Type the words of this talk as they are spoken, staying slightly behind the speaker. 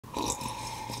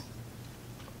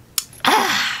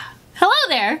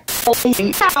there.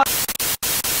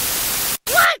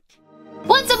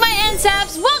 What's up, my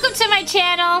NSAPs? Welcome to my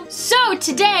channel. So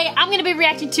today I'm gonna be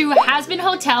reacting to HAZBIN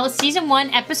Hotel Season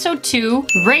 1 Episode 2,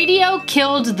 Radio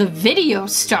Killed the Video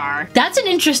Star. That's an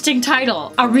interesting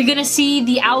title. Are we gonna see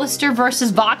the Alastor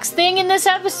versus Vox thing in this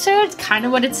episode? It's kind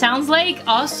of what it sounds like.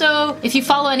 Also, if you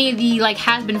follow any of the like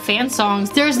HAZBIN fan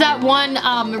songs, there's that one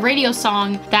radio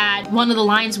song that one of the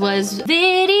lines was,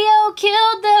 "Video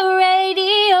killed the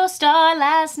radio star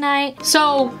last night."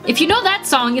 So if you know that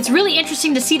song, it's really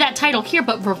interesting to see that title here,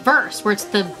 but reverse, where it's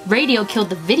the radio killed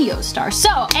the video star.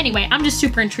 So anyway, I'm just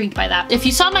super intrigued by that. If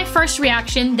you saw my first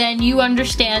reaction, then you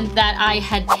understand that I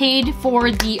had paid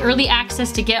for the early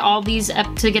access to get all these,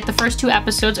 to get the first 2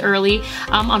 episodes early.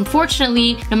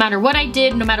 Unfortunately, no matter what I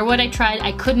did, no matter what I tried,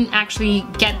 I couldn't actually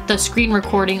get the screen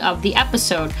recording of the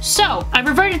episode. So I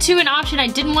reverted to an option I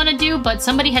didn't want to do, but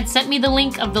somebody had sent me the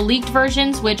link of the leaked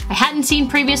versions, which I hadn't seen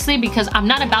previously because I'm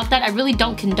not about that. I really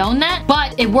don't condone that,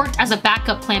 but it worked as a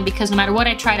backup plan because no matter what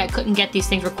I tried, I couldn't get these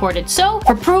things recorded. So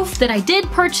for proof that I did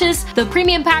purchase the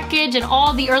premium package and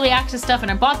all the early access stuff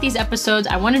and I bought these episodes,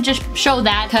 I want to just show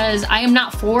that because I am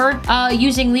not for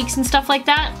using leaks and stuff like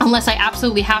that unless I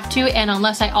absolutely have to, and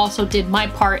unless I also did my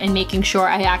part in making sure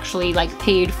I actually like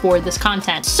paid for this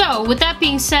content. So with that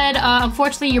being said,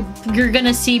 unfortunately you're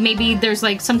gonna see maybe there's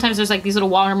like sometimes there's like these little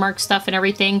watermark stuff and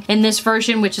everything in this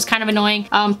version, which is kind of annoying,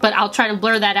 but I'll try to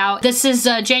blur that out. This is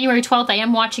January 12th. I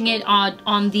am watching it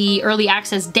on the early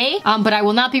access day, but I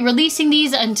will not be releasing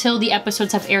these until the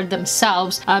episodes have aired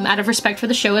themselves, out of respect for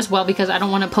the show as well, because I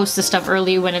don't want to post this stuff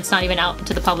early when it's not even out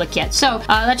to the public yet. So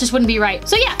that just wouldn't be right.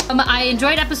 So yeah, I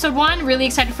enjoyed episode 1, really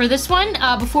excited for this one.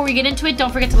 Before we get into it,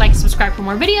 don't forget to like and subscribe for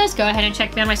more videos. Go ahead and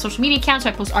check me on my social media accounts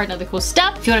where I post art and other cool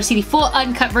stuff. If you want to see the full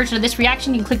uncut version of this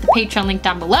reaction, you can click the Patreon link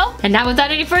down below. And now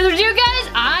without any further ado, guys,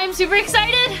 I'm super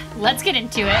excited. Let's get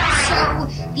into it. So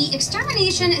the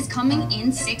extermination is coming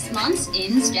in 6 months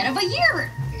instead of a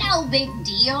year. No big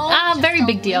deal. Very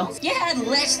big deal. You had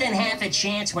less than half a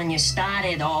chance when you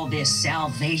started all this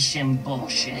salvation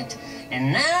bullshit.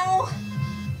 And now,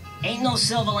 ain't no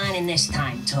silver lining this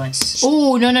time, Toots.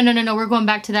 Oh, no. We're going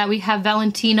back to that. We have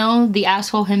Valentino, the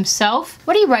asshole himself.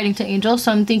 What are you writing to Angel?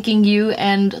 So I'm thinking you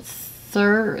and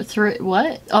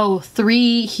what? Oh,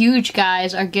 3 huge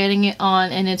guys are getting it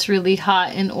on and it's really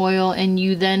hot in oil, and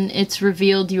you then it's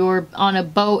revealed you're on a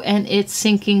boat and it's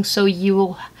sinking, so you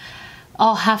will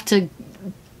all have to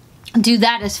do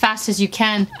that as fast as you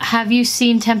can. Have you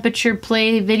seen temperature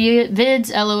play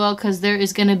vids? LOL, because there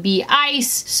is gonna be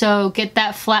ice, so get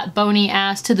that flat bony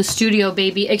ass to the studio,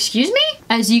 baby. Excuse me?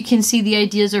 As you can see, the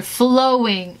ideas are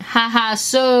flowing. Haha,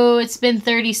 so it's been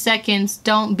 30 seconds.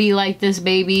 Don't be like this,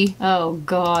 baby. Oh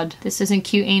god. This isn't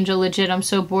cute, Angel. Legit, I'm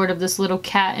so bored of this little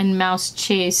cat and mouse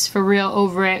chase. For real,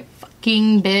 over it.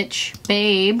 Fucking bitch.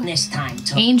 Babe. This time,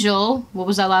 Angel. What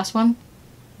was that last one?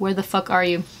 Where the fuck are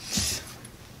you?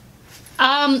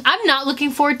 I'm not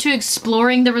looking forward to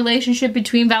exploring the relationship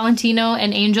between Valentino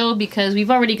and Angel because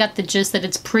we've already got the gist that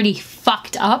it's pretty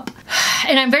fucked up.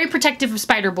 And I'm very protective of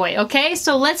Spider-Boy, okay?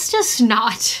 So let's just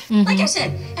not. Like I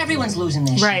said, everyone's losing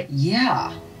this right. shit.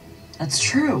 Yeah, that's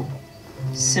true.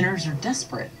 Sinners are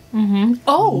desperate.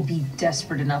 Oh! Be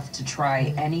desperate enough to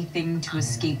try anything to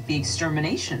escape the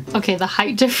extermination. Okay, the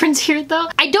height difference here though.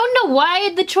 I don't know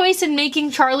why the choice in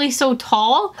making Charlie so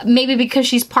tall. Maybe because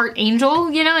she's part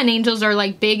angel, you know, and angels are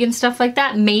like big and stuff like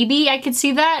that. Maybe I could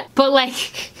see that. But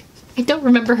like, I don't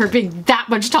remember her being that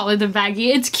much taller than Baggy.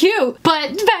 It's cute, but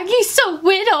Baggy's so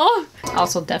little.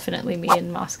 Also definitely me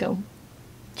in Moscow.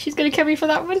 She's gonna carry me for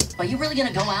that one. Are you really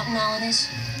gonna go out in all of this?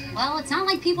 Well, it's not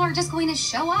like people are just going to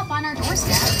show up on our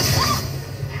doorstep.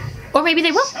 Or maybe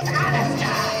they will.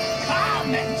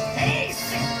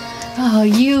 Oh,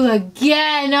 you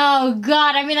again. Oh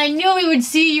god. I mean, I knew we would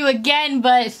see you again,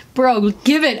 but bro,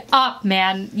 give it up,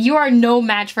 man. You are no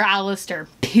match for Alastor.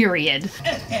 Period.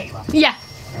 Yeah.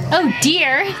 Oh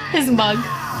dear. His mug.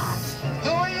 Who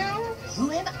are you? Who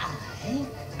am I?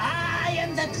 I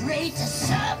am the great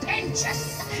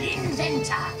serpentress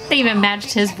inventor. They even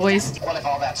matched his voice. Well, if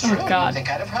all that's true, God. I think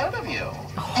I'd have heard of you.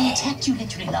 I attacked you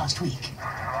literally last week.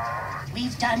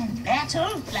 We've done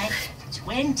battle like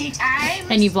 20 times.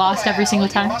 And you've lost every single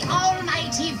time?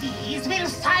 Almighty V's will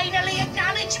finally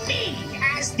acknowledge me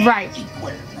as their Right.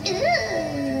 equal.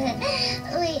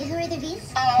 Wait, who are the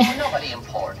bees? Oh, nobody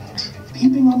important.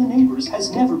 Peeping on the neighbors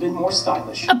has never been more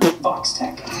stylish. Vox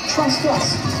Tech. Trust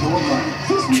us with your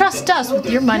money. Trust us with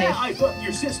your money. Yeah, I thought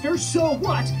your sister, So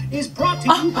What, is brought to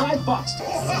you by Vox Tech.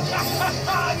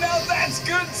 Now that's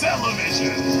good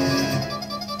television.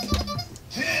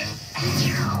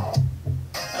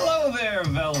 Hello there,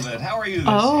 there, Velvet. How are you this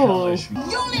Oh. hellish?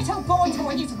 Your little boy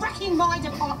toy is wrecking my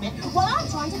department while I'm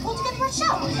trying to pull together a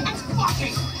show. And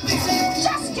fucking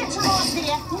just get your ass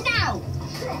here now!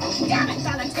 Damn it,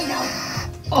 Valentino!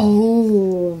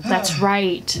 Oh, that's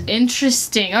right.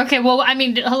 Interesting. Okay, well, I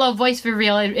mean, hello, voice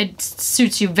reveal. It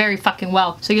suits you very fucking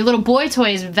well. So your little boy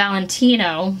toy is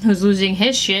Valentino, who's losing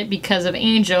his shit because of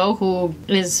Angel, who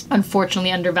is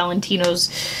unfortunately under Valentino's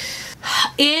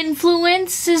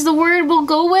influence is the word we'll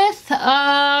go with.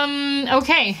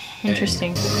 Okay.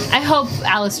 Interesting. I hope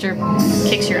Alastor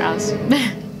kicks your ass.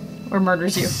 Or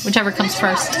murders you, whichever comes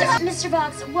first. Mr.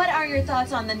 Vox, what are your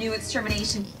thoughts on the new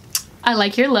extermination? I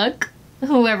like your look,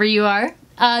 whoever you are.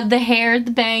 The hair,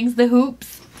 the bangs, the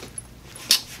hoops.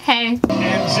 Hey.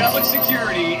 Angelic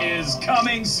security is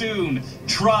coming soon.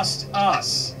 Trust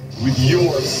us with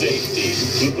your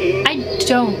safety. I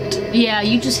don't. Yeah,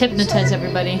 you just hypnotize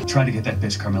everybody. Try to get that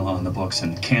bitch Carmilla on the books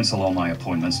and cancel all my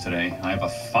appointments today. I have a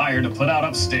fire to put out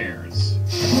upstairs.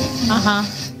 Uh-huh.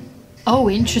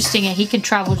 Oh, interesting. And he can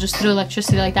travel just through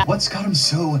electricity like that. What's got him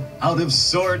so out of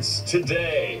sorts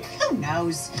today? Who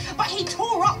knows? But he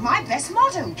tore up my best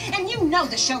model. And you know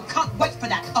the show can't wait for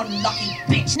that unlucky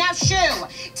bitch. Now, Shoo,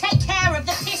 take care of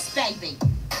the piss baby.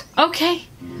 Okay.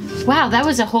 Wow, that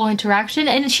was a whole interaction.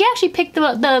 And she actually picked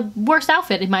the worst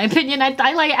outfit, in my opinion.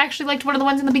 I actually liked one of the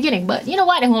ones in the beginning. But you know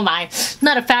what? Who am I?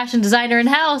 Not a fashion designer in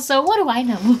hell, so what do I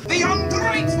know? The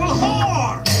ungrateful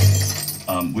whore!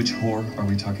 Which whore are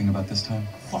we talking about this time?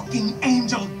 Fucking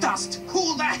Angel Dust!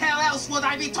 Who the hell else would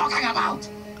I be talking about?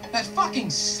 That fucking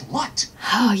slut!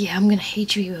 Oh yeah, I'm gonna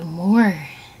hate you even more.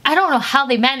 I don't know how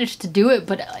they managed to do it,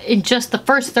 but in just the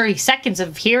first 30 seconds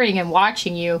of hearing and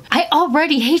watching you, I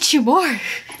already hate you more.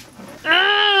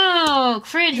 Oh,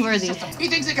 cringeworthy. He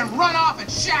thinks he can run off and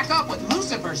shack up with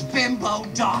Lucifer's bimbo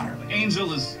daughter.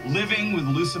 Angel is living with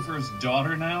Lucifer's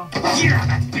daughter now? Yeah,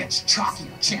 that bitch Chalky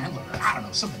or Chandler, or I don't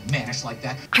know, something mannish like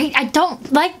that. I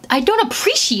don't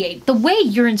appreciate the way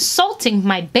you're insulting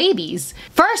my babies.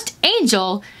 First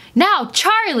Angel, now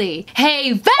Charlie.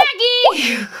 Hey, Vaggie!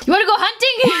 You wanna go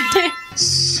hunting?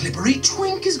 Slippery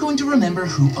Twink is going to remember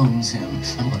who owns him.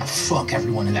 I'm gonna fuck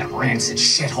everyone in that rancid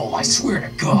shithole, I swear to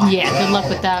God. Yeah, good luck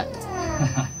with that.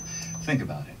 Think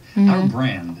about it. Our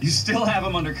brand. You still have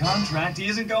him under contract. He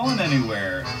isn't going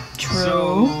anywhere. True.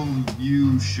 So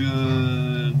you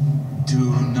should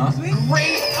do nothing?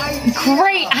 Great idea.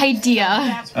 Great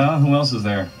idea. Who else is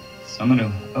there? Someone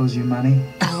who owes you money?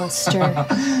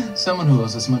 Alastor. Someone who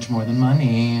owes us much more than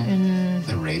money.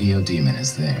 The radio demon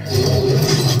is there.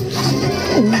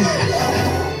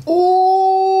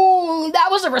 Ooh, that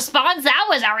was a response. That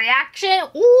was a reaction.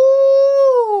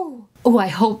 Ooh. Oh, I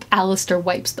hope Alastor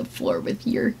wipes the floor with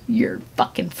your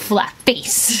fucking flat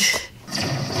face.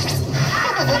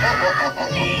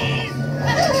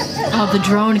 Oh, the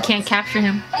drone can't capture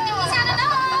him.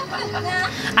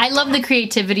 I love the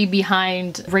creativity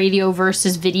behind radio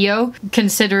versus video,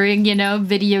 considering, you know,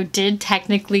 video did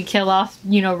technically kill off,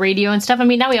 you know, radio and stuff. I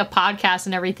mean, now we have podcasts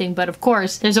and everything, but of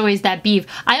course, there's always that beef.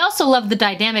 I also love the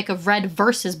dynamic of red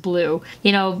versus blue.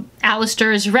 You know,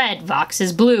 Alastor is red, Vox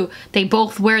is blue. They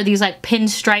both wear these like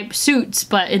pinstripe suits,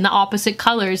 but in the opposite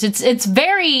colors. It's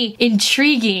very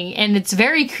intriguing and it's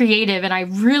very creative, and I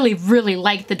really, really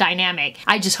like the dynamic.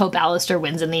 I just hope Alastor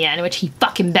wins in the end, which he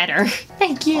fucking better.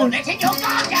 Thank you.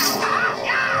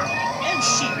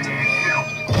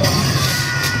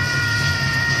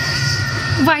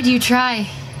 Why do you try?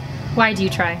 Why do you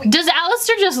try? Does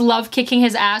Alastor just love kicking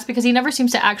his ass because he never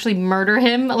seems to actually murder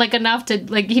him like enough to,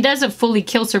 like, he doesn't fully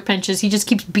kill Serpentious, he just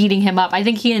keeps beating him up. I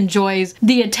think he enjoys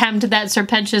the attempt that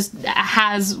Serpentious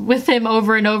has with him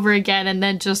over and over again, and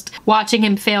then just watching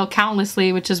him fail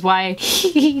countlessly, which is why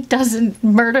he doesn't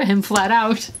murder him flat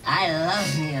out. I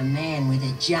love me a man with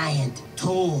a giant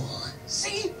tool.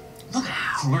 See? Look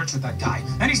at him flirt with that guy,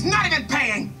 and he's not even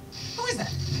paying! Who is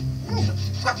that? I'm gonna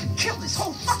fucking kill this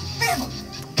whole fucking family!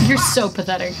 You're so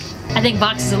pathetic. I think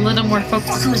Vox is a little more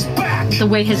focused. The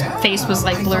way his face was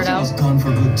like blurred out. Gone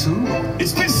for good too.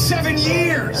 It's been 7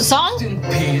 years. Song?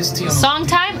 Song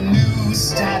time? New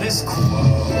status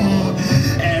quo.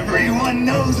 Everyone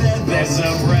knows that there's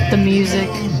a brand the music.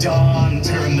 new dawn.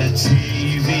 Turn the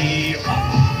TV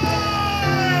on.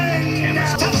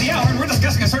 Cameras. Top of the hour, and we're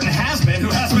discussing a certain has-been who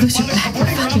has been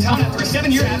reporting around town after a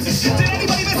 7-year absence. Did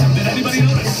anybody miss him? Did anybody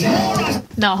notice?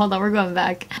 No, hold on, we're going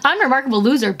back. Unremarkable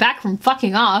loser, back from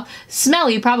fucking off.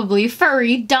 Smelly, probably.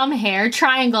 Furry, dumb hair,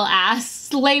 triangle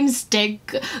ass, lame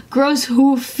stick, gross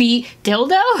hoof feet,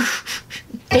 dildo?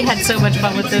 They had so much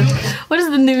fun with this. What does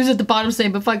the news at the bottom say?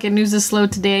 But fucking news is slow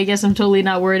today. I guess I'm totally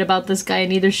not worried about this guy, and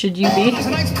neither should you be.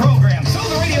 Tonight's program. So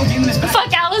the radio demon is back.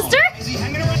 Fuck Alastor? Is he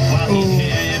hanging around? Well, he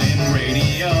hid in radio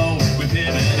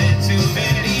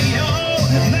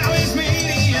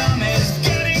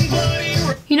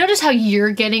how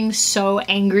you're getting so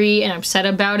angry and upset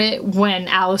about it when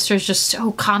Alastor's just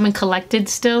so calm and collected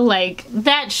still. Like,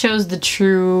 that shows the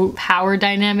true power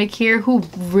dynamic here. Who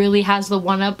really has the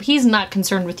one-up? He's not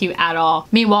concerned with you at all.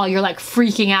 Meanwhile, you're like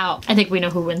freaking out. I think we know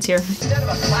who wins here. Instead of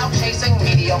a clout-chasing,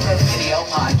 mediocre video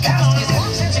podcast, his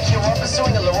looks insecure,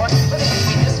 pursuing a lure, living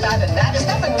between this, that, and that. Is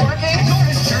nothing working?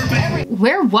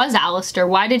 Where was Alastor?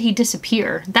 Why did he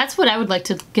disappear? That's what I would like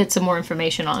to get some more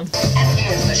information on. And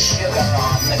here's the sugar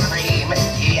on the cream.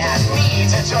 He asked me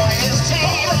to join his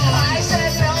team. I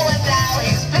said no, and now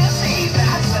he's busy.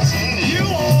 That's the team.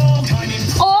 You all tiny.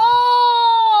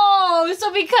 Oh,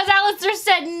 so because Alastor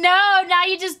said no, now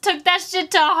you just took that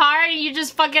shit to heart and you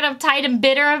just fucking uptight and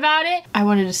bitter about it? I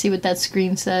wanted to see what that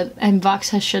screen said. And Vox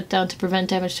has shut down to prevent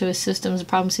damage to his systems. The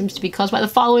problem seems to be caused by the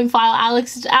following file: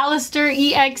 Alastor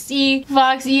exe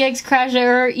Vox ex crash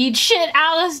error. Eat shit,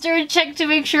 Alastor. Check to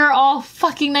make sure all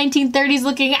fucking 1930s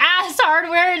looking ass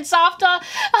hardware and software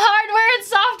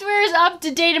is up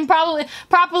to date and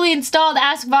properly installed.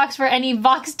 Ask Vox for any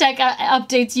Vox tech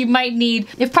updates you might need.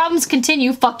 If problems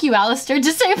continue, fuck you, Alastor.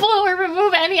 Disable or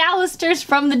remove any Alastors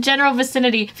from the general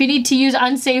vicinity. If you need to use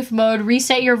unsafe mode,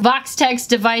 reset your VoxTex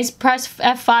device, press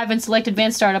F5 and select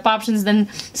advanced startup options, then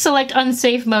select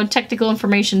unsafe mode, technical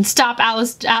information. Stop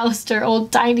Alastor,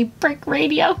 old tiny prick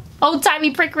radio. Old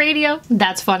timey prick radio.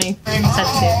 That's funny. That's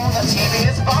Oh, the TV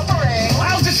is buffering.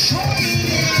 I'll destroy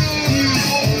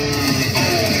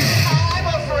I'm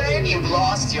afraid you've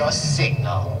lost your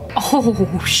signal.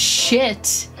 Oh,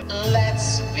 shit.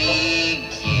 Let's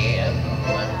begin.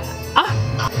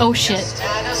 Oh, shit.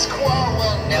 Status quo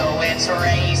will know its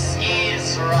race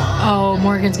is wrong. Oh,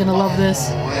 Morgan's gonna love this.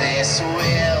 This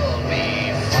will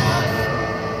be fun.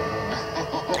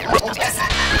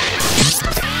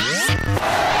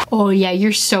 Oh yeah,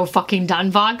 you're so fucking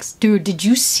done, Vox. Dude, did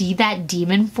you see that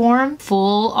demon form?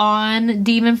 Full on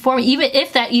demon form? Even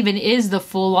if that even is the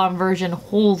full on version,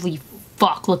 holy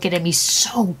fuck, look at him. He's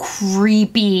so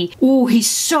creepy. Ooh, he's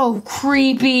so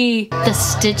creepy. The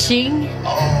stitching.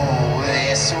 Oh,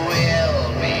 this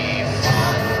will be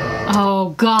fun.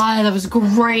 Oh god, that was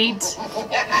great.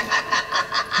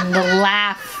 And the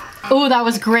laugh. Oh, that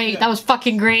was great. That was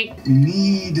fucking great. We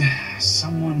need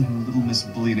someone who Little Miss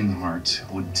Bleeding Heart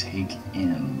would take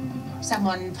in.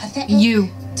 Someone pathetic. You.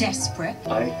 Desperate.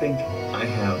 I think I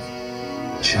have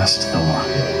just the one.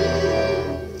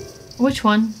 Which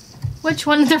one? Which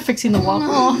one? They're fixing the wall.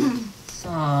 Oh. So,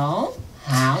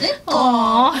 how'd it go?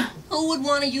 Aww. Who would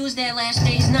want to use their last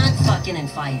days not fucking and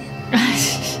fighting?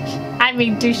 I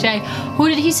mean, touche. Who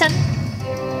did he send?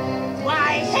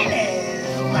 Why,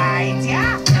 hello, my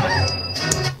dear.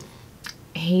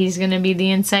 He's gonna be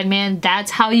the inside man.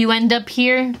 That's how you end up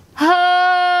here?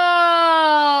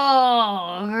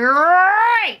 Oh,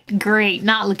 great. Great.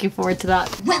 Not looking forward to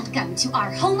that. Welcome to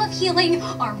our home of healing,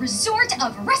 our resort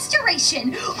of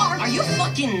restoration, Are you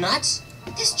fucking nuts?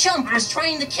 This chump was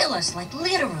trying to kill us like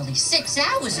literally 6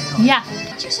 hours ago. Yeah.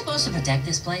 Aren't you supposed to protect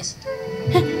this place?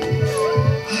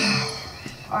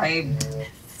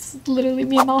 It's literally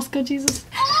me and Moscow, Jesus.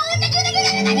 Oh,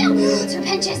 no.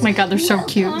 Serpentious. Oh my god, they're so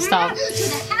cute. Welcome Stop. to the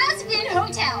HAZBIN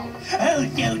Hotel. Oh,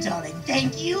 no, darling,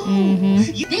 thank you.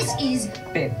 This is...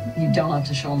 Babe, you don't have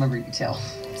to show them every detail.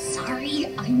 Sorry,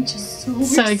 I'm just so,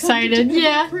 So excited. to be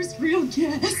Yeah. our first real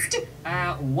guest.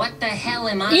 What the hell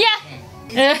am I? Yeah.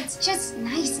 It's just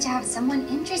nice to have someone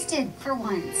interested for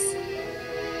once.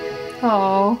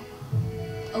 Oh.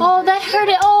 Oh, that hurt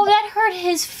it. Oh, that hurt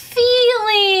his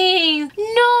feelings.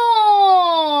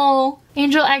 No.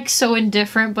 Angel acts so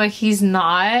indifferent, but he's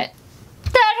not.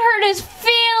 That hurt his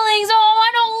feelings. Oh,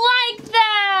 I don't like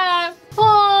that.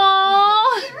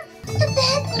 Oh.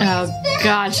 Oh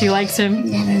God, she likes him.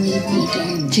 Never leave me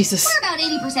again. Jesus. We're about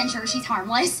 80% sure she's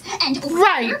harmless. And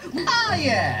Right. Ah,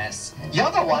 yes.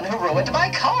 You're the one who ruined my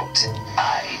coat.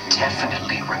 I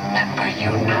definitely remember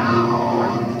you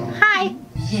now. Hi.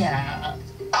 Yeah.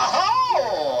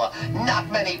 Oh! Not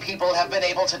many people have been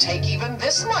able to take even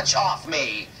this much off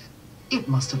me. It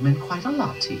must have meant quite a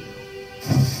lot to you.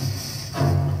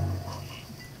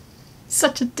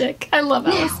 Such a dick. I love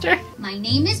Alastor. my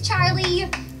name is Charlie.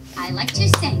 I like to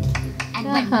sing. And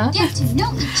when we get to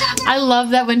know each other... I love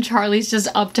that when Charlie's just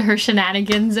up to her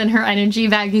shenanigans and her energy,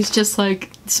 Maggie's just like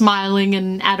smiling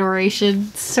in adoration.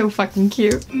 It's so fucking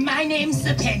cute. My name's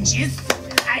Serpentious.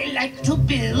 I like to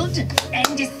build,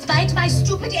 and despite my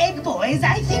stupid egg boys,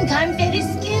 I think I'm very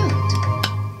skilled.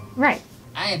 Right.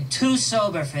 I am too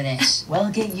sober for this. Well,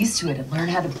 get used to it and learn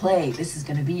how to play. This is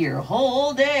gonna be your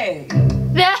whole day.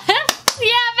 Yeah,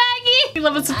 Maggie! You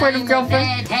love a supportive I'm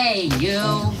girlfriend. Hey, you.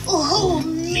 Oh,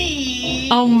 me.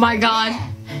 Oh my god.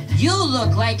 You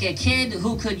look like a kid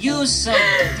who could use some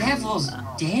devil's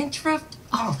dandruff.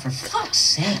 Oh, for fuck's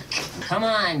sake. Come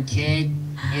on, kid.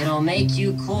 It'll make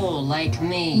you cool like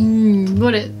me.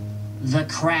 What it? The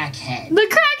crackhead. The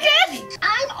crackhead?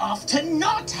 I'm off to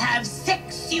not have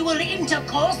sexual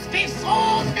intercourse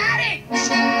before marriage.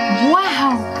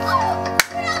 Wow.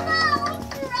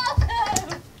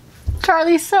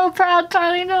 Charlie's so proud,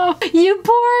 Charlie, no. You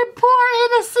poor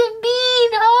innocent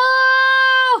bean.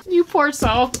 Oh, you poor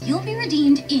soul. You'll be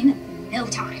redeemed in no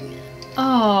time.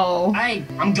 Oh.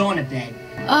 I'm going to bed.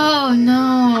 Oh,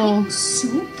 no. I'm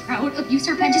so proud of you,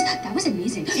 Sir Prentice. That was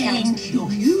amazing. Thank you.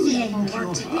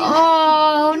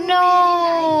 Oh,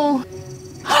 no.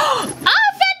 Oh,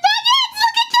 Fat Nuggets!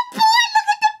 Look at the boy! Look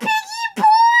at the piggy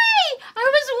boy! I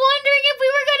was wondering if we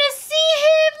were gonna see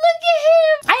him. Look at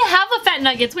him. I have a Fat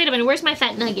Nuggets. Wait a minute. Where's my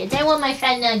Fat Nuggets? I want my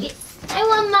Fat Nuggets. I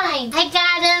want mine. I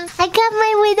got him. I got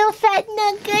my little Fat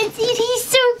Nuggets. He's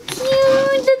so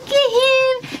cute. Look at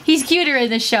him. He's cuter in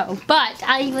the show, but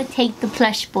I would take the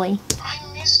plush boy. I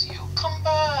miss you. Come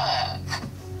back.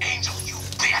 Angel, you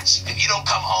bitch. If you don't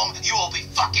come home, you will be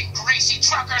fucking greasy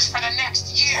truckers for the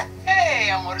next year. Hey,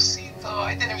 amorcito.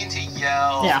 I didn't mean to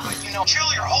yell. Yeah. But,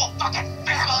 kill your whole fucking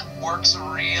family. Work's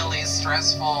really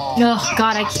stressful. Oh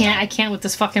God, I can't with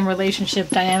this fucking relationship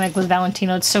dynamic with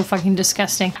Valentino. It's so fucking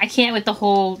disgusting. I can't with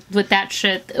that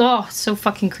shit. Oh, so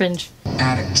fucking cringe.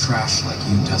 Addict trash like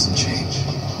you doesn't change.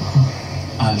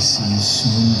 I'll see you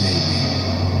soon,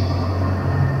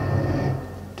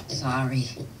 baby. Sorry.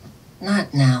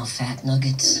 Not now, Fat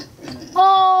Nuggets.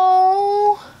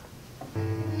 Oh.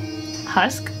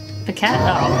 Husk? The cat?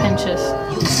 Oh, Pinches.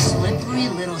 You slippery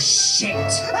little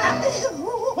shit.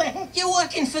 You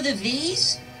working for the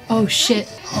V's? Oh shit.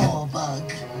 Oh,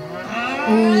 bug.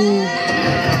 Ooh.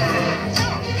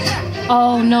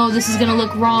 Oh no, this is gonna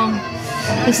look wrong.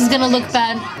 This is gonna look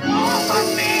bad.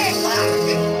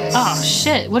 Oh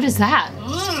shit, what is that?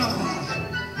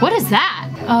 What is that?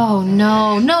 Oh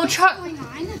no, no,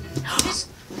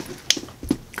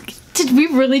 Did we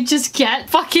really just get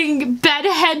fucking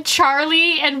bedhead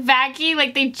Charlie and Vaggie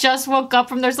like they just woke up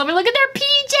from their sleep? Look at their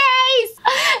PJs!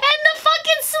 And the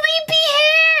fucking sleepy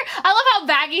hair! I love how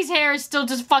Vaggie's hair is still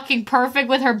just fucking perfect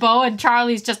with her bow and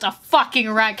Charlie's just a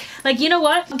fucking wreck. Like, you know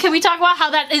what? Can we talk about how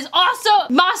that is also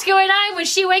Moscow and I, when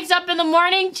she wakes up in the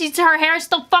morning, her hair is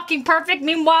still fucking perfect.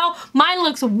 Meanwhile, mine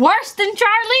looks worse than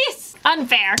Charlie's.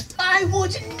 Unfair. I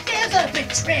would never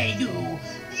betray you.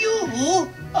 You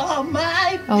are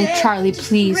my best Charlie,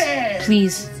 please, friend.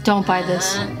 please, don't buy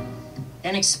this.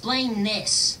 Then explain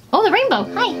this. Oh, the rainbow.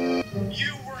 Hi.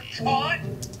 You were caught?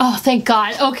 Oh, thank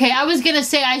God. Okay, I was gonna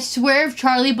say, I swear if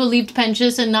Charlie believed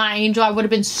Pinches and not Angel, I would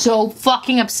have been so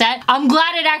fucking upset. I'm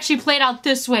glad it actually played out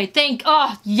this way.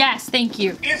 Oh, yes, thank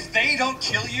you. If they don't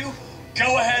kill you,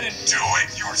 go ahead and do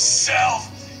it yourself.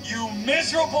 You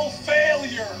miserable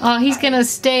failure. Oh, he's gonna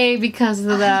stay because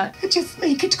of that. Just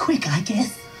make it quick, I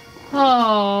guess.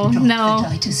 Oh, Not no.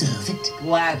 that I deserve it.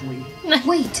 Gladly.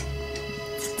 Wait.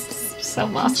 So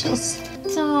Moscow.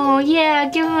 So, yeah,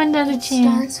 give him another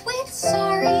chance. Starts with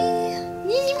sorry.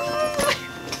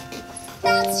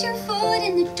 That's your foot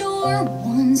in the door.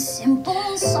 One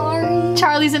simple sorry.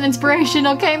 Charlie's an inspiration,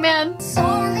 okay, man?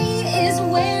 Sorry is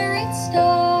where it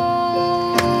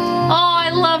starts. Oh, I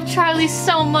love Charlie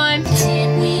so much.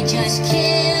 Did we just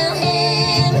kill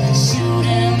him? Shoot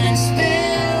him and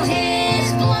spill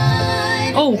his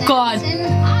blood. Oh, God.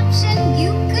 An option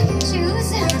you could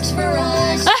choose. Works for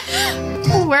us.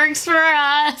 Works for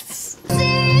us.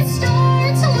 It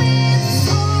starts with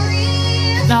sorry.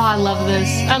 Oh, I love this.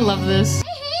 I love this. I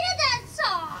hated that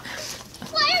song.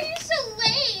 Why are you so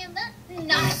lame?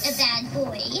 Not a bad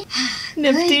boy.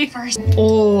 Nifty. First.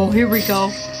 Oh, here we go.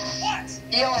 What?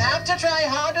 You'll have to try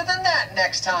harder than that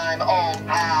next time, old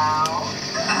pal.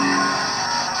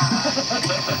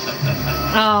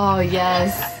 Oh,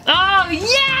 yes. Oh,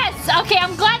 yes! Okay,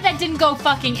 I'm glad that didn't go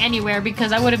fucking anywhere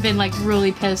because I would have been like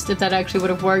really pissed if that actually would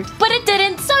have worked. But it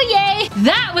didn't, so yay!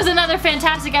 That was another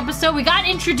fantastic episode. We got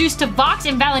introduced to Vox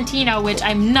and Valentino, which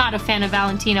I'm not a fan of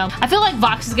Valentino. I feel like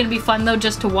Vox is gonna be fun though,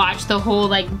 just to watch the whole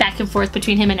like back and forth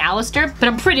between him and Alastor. But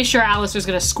I'm pretty sure Alastor's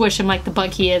gonna squish him like the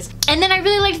bug he is. And then I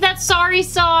really liked that Sorry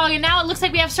song, and now it looks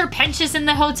like we have Sir Pinches in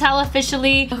the hotel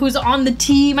officially, who's on the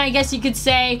team, I guess you could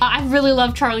say. I really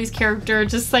love Charlie's character,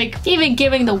 just like even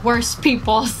giving the worst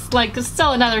people like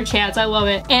still another chance. I love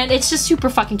it. And it's just super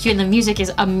fucking cute and the music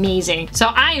is amazing. So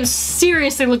I am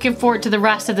seriously looking forward forward to the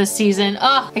rest of this season.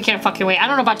 Oh, I can't fucking wait. I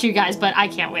don't know about you guys, but I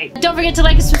can't wait. Don't forget to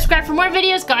like and subscribe for more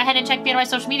videos. Go ahead and check me out on my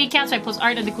social media accounts where I post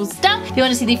art and the cool stuff. If you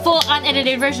want to see the full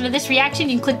unedited version of this reaction,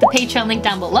 you can click the Patreon link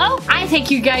down below. I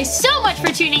thank you guys so much for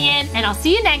tuning in, and I'll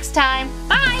see you next time.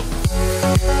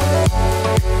 Bye!